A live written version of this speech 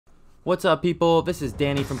What's up people, this is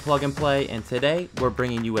Danny from Plug and Play, and today we're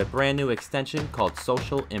bringing you a brand new extension called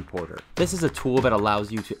Social Importer. This is a tool that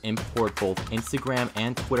allows you to import both Instagram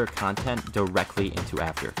and Twitter content directly into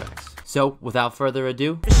After Effects. So without further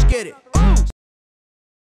ado, let's get it.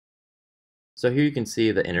 So here you can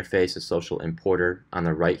see the interface of Social Importer. On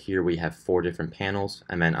the right here we have 4 different panels,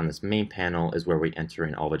 and then on this main panel is where we enter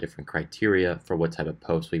in all the different criteria for what type of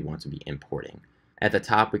posts we want to be importing. At the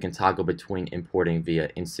top, we can toggle between importing via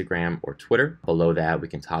Instagram or Twitter. Below that, we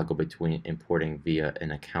can toggle between importing via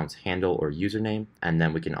an account's handle or username. And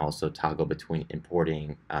then we can also toggle between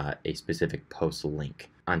importing a specific post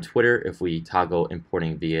link. On Twitter, if we toggle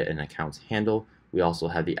importing via an account's handle, we also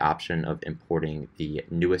have the option of importing the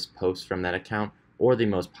newest post from that account or the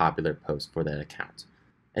most popular post for that account.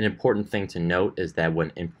 An important thing to note is that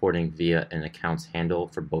when importing via an account's handle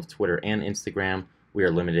for both Twitter and Instagram, we are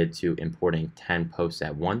limited to importing 10 posts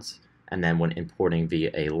at once, and then when importing via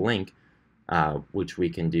a link, which we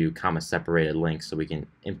can do comma-separated links, so we can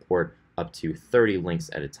import up to 30 links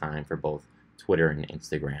at a time for both Twitter and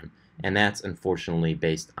Instagram. And that's unfortunately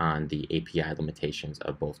based on the API limitations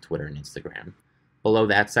of both Twitter and Instagram. Below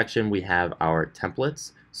that section, we have our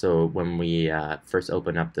templates. So when we first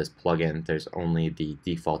open up this plugin, there's only the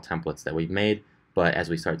default templates that we've made. But as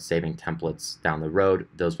we start saving templates down the road,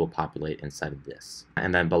 those will populate inside of this.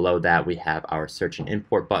 And then below that, we have our search and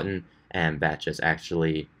import button, and that just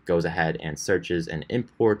actually goes ahead and searches and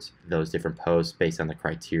imports those different posts based on the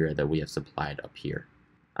criteria that we have supplied up here.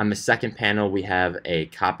 On the second panel, we have a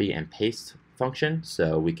copy and paste function,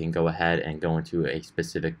 so we can go ahead and go into a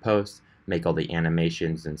specific post, make all the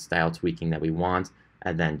animations and style tweaking that we want,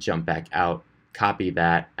 and then jump back out, copy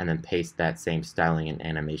that, and then paste that same styling and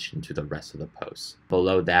animation to the rest of the post.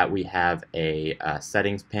 Below that, we have a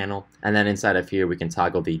settings panel, and then inside of here we can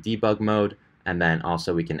toggle the debug mode, and then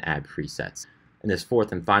also we can add presets. In this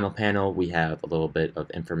fourth and final panel, we have a little bit of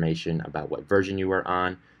information about what version you are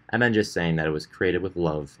on, and then just saying that it was created with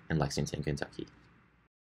love in Lexington, Kentucky.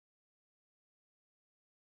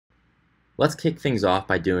 Let's kick things off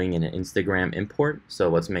by doing an Instagram import. So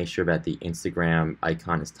let's make sure that the Instagram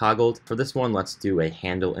icon is toggled. For this one, let's do a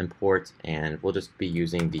handle import, and we'll just be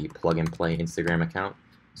using the Plug and Play Instagram account.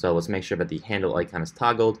 So let's make sure that the handle icon is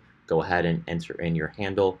toggled. Go ahead and enter in your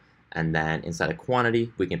handle, and then inside of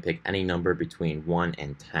quantity, we can pick any number between 1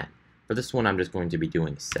 and 10. For this one, I'm just going to be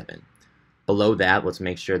doing 7. Below that, let's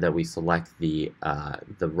make sure that we select the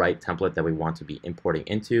right template that we want to be importing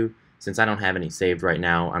into. Since I don't have any saved right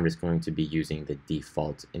now, I'm just going to be using the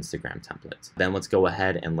default Instagram template. Then let's go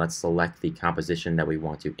ahead and let's select the composition that we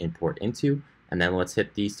want to import into, and then let's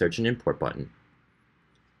hit the search and import button.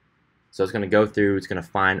 So it's going to go through, it's going to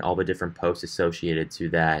find all the different posts associated to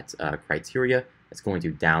that criteria. It's going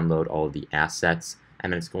to download all of the assets,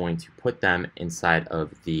 and then it's going to put them inside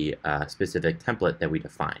of the specific template that we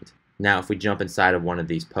defined. Now, if we jump inside of one of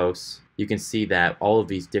these posts, you can see that all of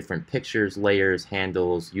these different pictures, layers,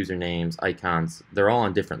 handles, usernames, icons, they're all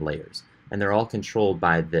on different layers. And they're all controlled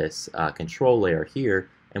by this control layer here,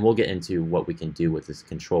 and we'll get into what we can do with this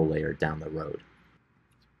control layer down the road.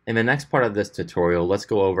 In the next part of this tutorial, let's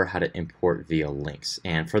go over how to import via links.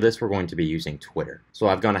 And for this, we're going to be using Twitter. So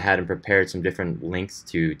I've gone ahead and prepared some different links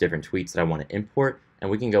to different tweets that I want to import, and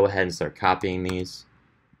we can go ahead and start copying these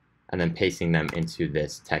and then pasting them into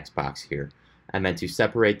this text box here. And then to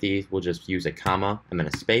separate these, we'll just use a comma and then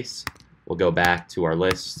a space. We'll go back to our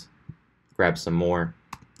list, grab some more,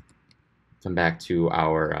 come back to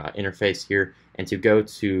our interface here, and to go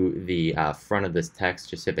to the front of this text,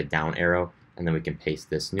 just hit the down arrow, and then we can paste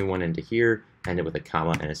this new one into here, end it with a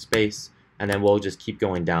comma and a space, and then we'll just keep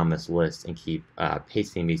going down this list and keep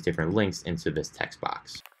pasting these different links into this text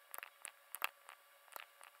box.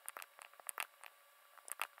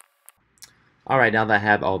 Alright, now that I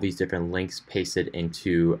have all these different links pasted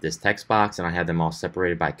into this text box and I have them all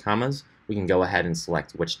separated by commas, we can go ahead and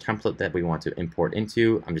select which template that we want to import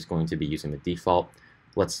into. I'm just going to be using the default.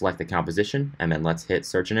 Let's select the composition, and then let's hit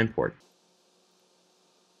search and import.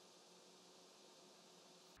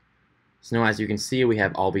 So now as you can see, we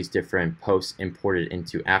have all these different posts imported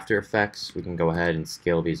into After Effects. We can go ahead and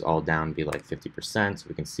scale these all down and be like 50% so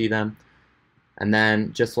we can see them. And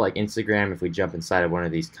then just like Instagram, if we jump inside of one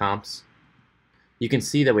of these comps, you can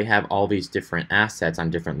see that we have all these different assets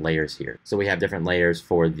on different layers here. So we have different layers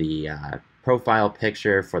for the profile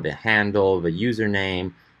picture, for the handle, the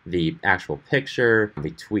username, the actual picture,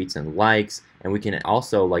 the tweets and likes, and we can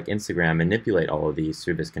also, like Instagram, manipulate all of these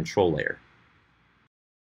through this control layer.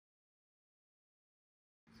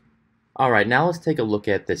 Alright, now let's take a look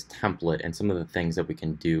at this template and some of the things that we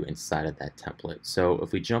can do inside of that template. So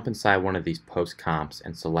if we jump inside one of these post comps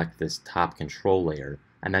and select this top control layer,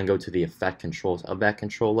 and then go to the effect controls of that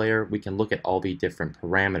control layer, we can look at all the different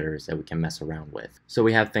parameters that we can mess around with. So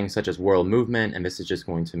we have things such as world movement, and this is just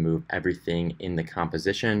going to move everything in the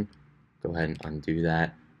composition. Go ahead and undo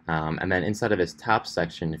that. And then inside of this top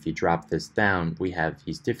section, if you drop this down, we have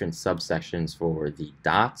these different subsections for the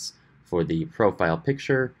dots, for the profile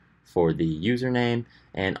picture, for the username,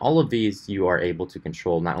 and all of these you are able to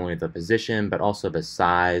control not only the position, but also the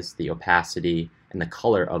size, the opacity, and the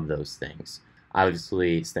color of those things.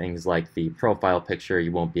 Obviously, things like the profile picture,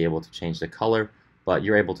 you won't be able to change the color, but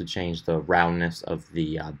you're able to change the roundness of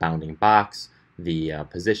the bounding box, the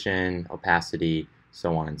position, opacity,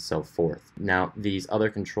 so on and so forth. Now, these other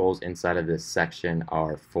controls inside of this section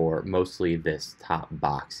are for mostly this top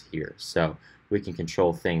box here. So we can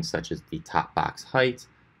control things such as the top box height.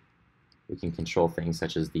 We can control things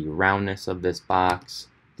such as the roundness of this box,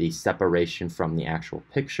 the separation from the actual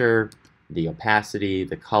picture, the opacity,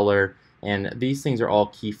 the color, and these things are all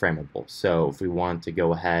keyframeable. So if we want to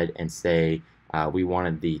go ahead and say we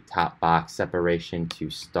wanted the top box separation to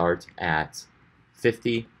start at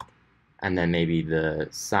 50, and then maybe the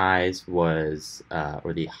size was,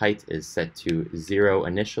 or the height is set to 0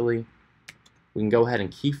 initially, we can go ahead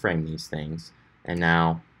and keyframe these things, and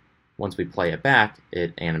now once we play it back,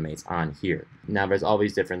 it animates on here. Now there's all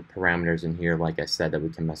these different parameters in here, like I said, that we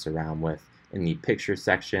can mess around with. In the picture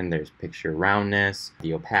section, there's picture roundness,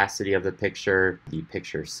 the opacity of the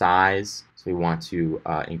picture size. So we want to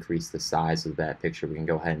increase the size of that picture. We can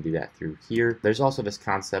go ahead and do that through here. There's also this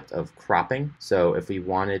concept of cropping. So if we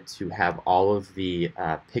wanted to have all of the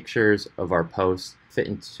pictures of our posts fit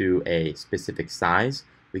into a specific size,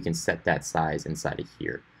 we can set that size inside of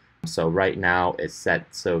here. So right now it's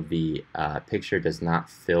set so the picture does not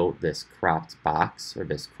fill this cropped box or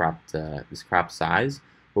this cropped size,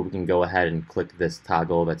 but we can go ahead and click this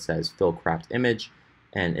toggle that says fill cropped image,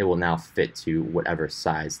 and it will now fit to whatever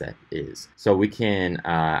size that is. So we can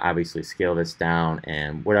obviously scale this down,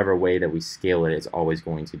 and whatever way that we scale it is always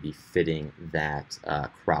going to be fitting that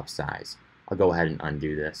crop size. I'll go ahead and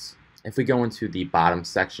undo this. If we go into the bottom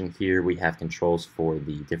section here, we have controls for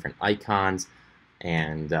the different icons,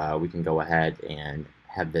 and we can go ahead and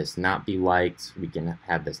have this not be liked. We can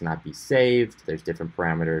have this not be saved. There's different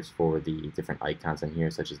parameters for the different icons in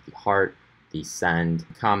here, such as the heart, the send,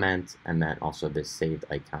 comment, and then also this saved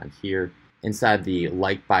icon here. Inside the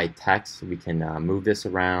like by text, we can move this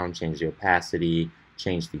around, change the opacity,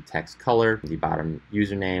 change the text color. The bottom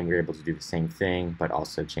username, we're able to do the same thing, but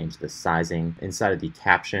also change the sizing. Inside of the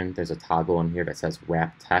caption, there's a toggle in here that says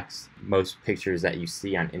wrap text. Most pictures that you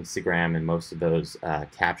see on Instagram and most of those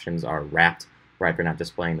captions are wrapped, right? They're not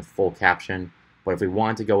displaying the full caption. But if we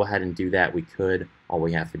want to go ahead and do that, we could. All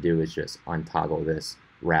we have to do is just untoggle this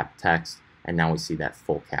wrap text, and now we see that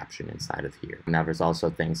full caption inside of here. Now there's also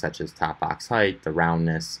things such as top box height, the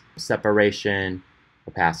roundness, separation,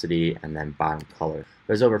 opacity, and then bottom color.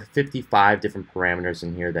 There's over 55 different parameters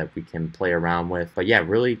in here that we can play around with. But yeah,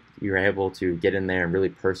 really, you're able to get in there and really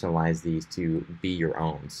personalize these to be your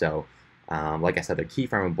own. So like I said, they're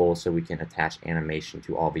keyframeable, so we can attach animation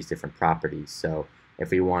to all these different properties. So if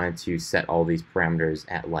we wanted to set all these parameters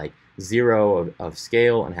at like 0 of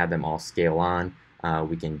scale and have them all scale on,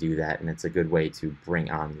 we can do that, and it's a good way to bring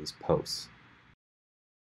on these posts.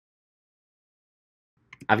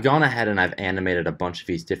 I've gone ahead and I've animated a bunch of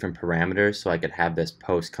these different parameters so I could have this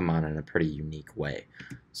post come on in a pretty unique way.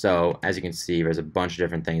 So as you can see, there's a bunch of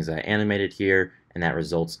different things that I animated here, and that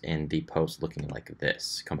results in the post looking like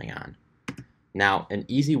this coming on. Now, an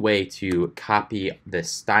easy way to copy this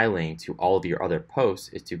styling to all of your other posts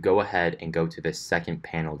is to go ahead and go to this second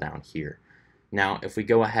panel down here. Now, if we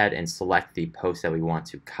go ahead and select the post that we want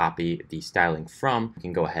to copy the styling from, we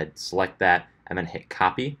can go ahead, select that, and then hit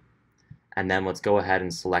copy. And then let's go ahead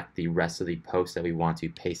and select the rest of the post that we want to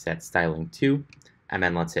paste that styling to, and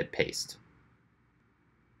then let's hit paste.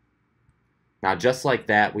 Now, just like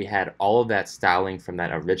that, we had all of that styling from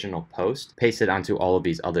that original post pasted onto all of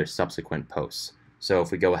these other subsequent posts. So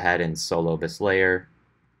if we go ahead and solo this layer,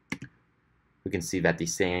 we can see that the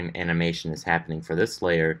same animation is happening for this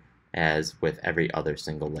layer as with every other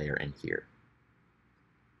single layer in here.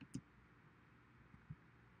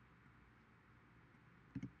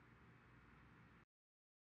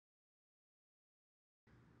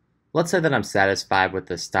 Let's say that I'm satisfied with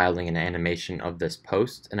the styling and animation of this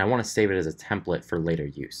post, and I want to save it as a template for later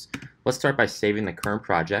use. Let's start by saving the current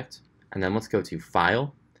project, and then let's go to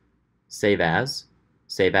File, Save As,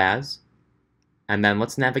 and then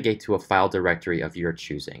let's navigate to a file directory of your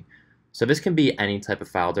choosing. So this can be any type of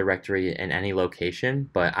file directory in any location,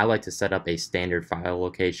 but I like to set up a standard file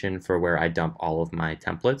location for where I dump all of my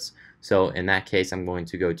templates. So in that case, I'm going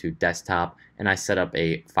to go to desktop and I set up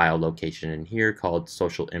a file location in here called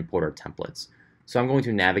social importer templates. So I'm going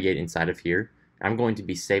to navigate inside of here. I'm going to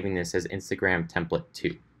be saving this as Instagram template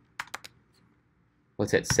 2.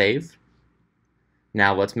 Let's hit save.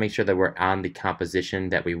 Now let's make sure that we're on the composition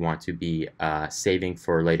that we want to be saving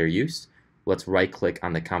for later use. Let's right click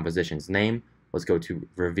on the composition's name. Let's go to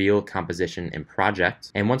reveal composition and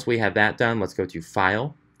project. And once we have that done, let's go to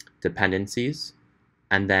file, dependencies,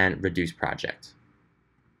 and then reduce project.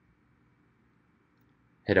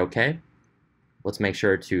 Hit OK. Let's make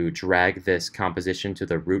sure to drag this composition to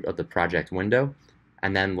the root of the project window,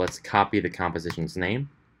 and then let's copy the composition's name.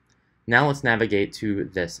 Now let's navigate to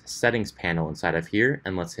this settings panel inside of here,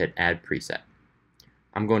 and let's hit add preset.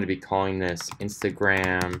 I'm going to be calling this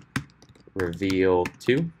Instagram reveal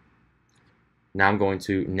 2. Now I'm going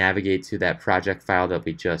to navigate to that project file that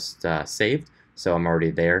we just saved. So I'm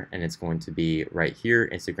already there, and it's going to be right here,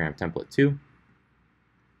 Instagram template 2.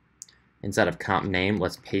 Inside of comp name,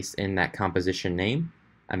 let's paste in that composition name,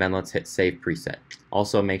 and then let's hit save preset.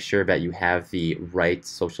 Also make sure that you have the right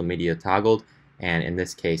social media toggled, and in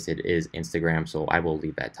this case it is Instagram, so I will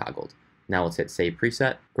leave that toggled. Now let's hit save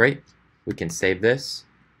preset. Great, we can save this.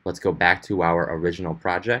 Let's go back to our original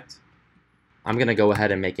project. I'm going to go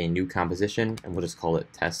ahead and make a new composition, and we'll just call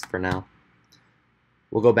it test for now.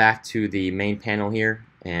 We'll go back to the main panel here,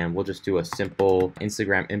 and we'll just do a simple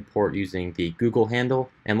Instagram import using the Google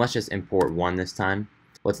handle, and let's just import 1 this time.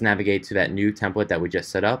 Let's navigate to that new template that we just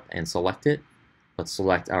set up and select it. Let's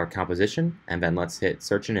select our composition, and then let's hit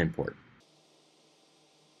search and import.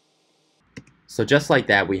 So just like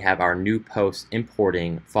that, we have our new post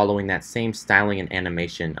importing following that same styling and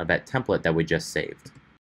animation of that template that we just saved.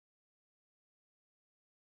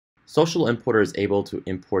 Social Importer is able to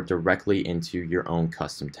import directly into your own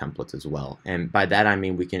custom templates as well. And by that I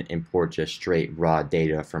mean we can import just straight raw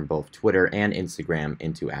data from both Twitter and Instagram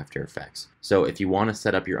into After Effects. So if you want to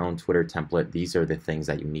set up your own Twitter template, these are the things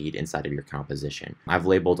that you need inside of your composition. I've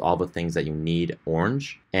labeled all the things that you need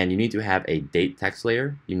orange, and you need to have a date text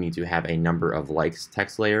layer, you need to have a number of likes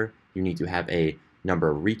text layer, you need to have a number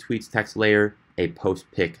of retweets text layer, a post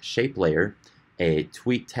pic shape layer, a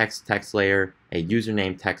tweet text layer, a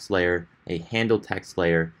username text layer, a handle text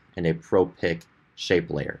layer, and a pro pic shape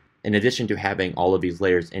layer. In addition to having all of these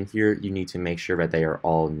layers in here, you need to make sure that they are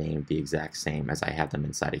all named the exact same as I have them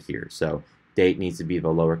inside of here. So date needs to be the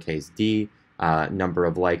lowercase d, number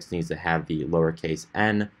of likes needs to have the lowercase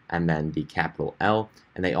n, and then the capital L,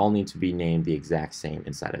 and they all need to be named the exact same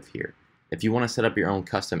inside of here. If you want to set up your own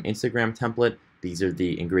custom Instagram template, these are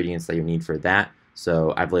the ingredients that you need for that.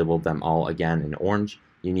 So I've labeled them all again in orange.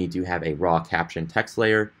 You need to have a raw caption text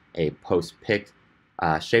layer, a post pic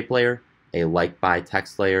shape layer, a like by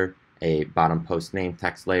text layer, a bottom post name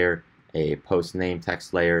text layer, a post name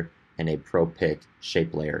text layer, and a pro pic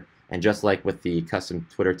shape layer. And just like with the custom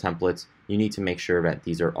Twitter templates, you need to make sure that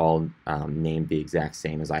these are all named the exact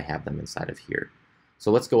same as I have them inside of here.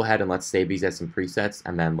 So let's go ahead and let's save these as some presets,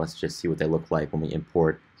 and then let's just see what they look like when we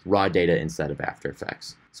import raw data instead of After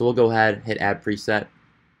Effects. So we'll go ahead, hit add preset.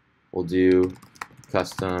 We'll do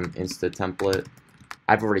custom Insta template.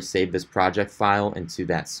 I've already saved this project file into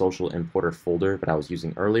that social importer folder that I was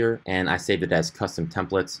using earlier, and I saved it as custom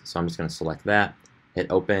templates, so I'm just going to select that, hit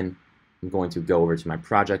open. I'm going to go over to my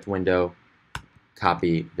project window,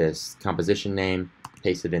 copy this composition name,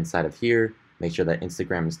 paste it inside of here, make sure that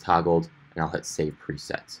Instagram is toggled, and I'll hit save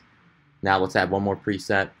presets. Now let's add one more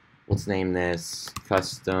preset. Let's name this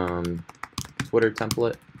custom Twitter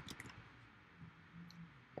template.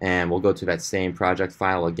 And we'll go to that same project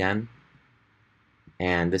file again.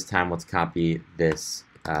 And this time let's copy this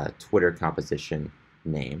Twitter composition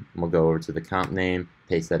name. And we'll go over to the comp name,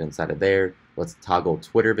 paste that inside of there. Let's toggle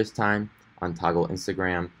Twitter this time, untoggle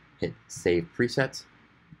Instagram, hit save presets.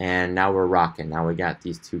 And now we're rocking. Now we got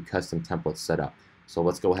these two custom templates set up. So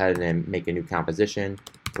let's go ahead and make a new composition.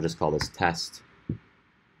 We'll just call this test.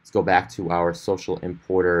 Let's go back to our social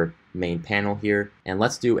importer main panel here, and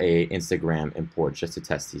let's do a Instagram import just to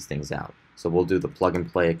test these things out. So we'll do the plug and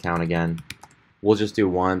play account again. We'll just do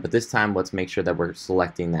one, but this time let's make sure that we're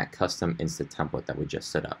selecting that custom Insta template that we just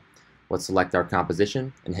set up. Let's select our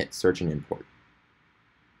composition and hit search and import.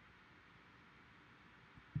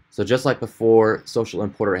 So just like before, Social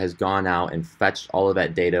Importer has gone out and fetched all of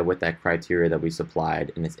that data with that criteria that we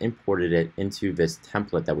supplied, and it's imported it into this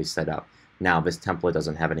template that we set up. Now this template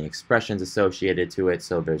doesn't have any expressions associated to it,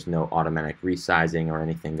 so there's no automatic resizing or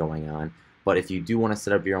anything going on. But if you do want to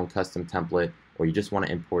set up your own custom template, or you just want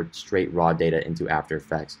to import straight raw data into After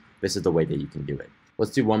Effects, this is the way that you can do it.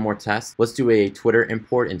 Let's do one more test. Let's do a Twitter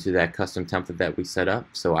import into that custom template that we set up.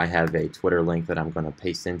 So I have a Twitter link that I'm going to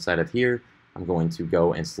paste inside of here. I'm going to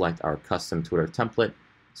go and select our custom Twitter template,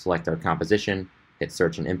 select our composition, hit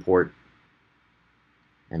search and import,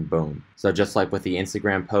 and boom. So just like with the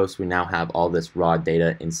Instagram post, we now have all this raw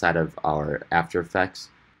data inside of our After Effects.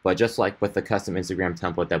 But just like with the custom Instagram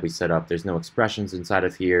template that we set up, there's no expressions inside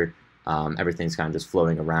of here. Everything's kind of just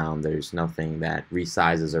floating around. There's nothing that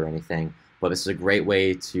resizes or anything. But this is a great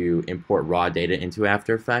way to import raw data into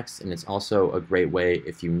After Effects, and it's also a great way,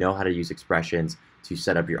 if you know how to use expressions, to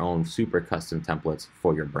set up your own super custom templates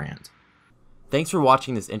for your brand. Thanks for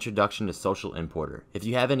watching this introduction to Social Importer. If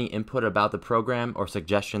you have any input about the program or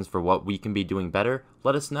suggestions for what we can be doing better,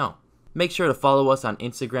 let us know. Make sure to follow us on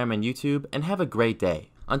Instagram and YouTube, and have a great day.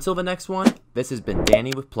 Until the next one, this has been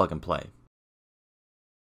Danny with Plug and Play.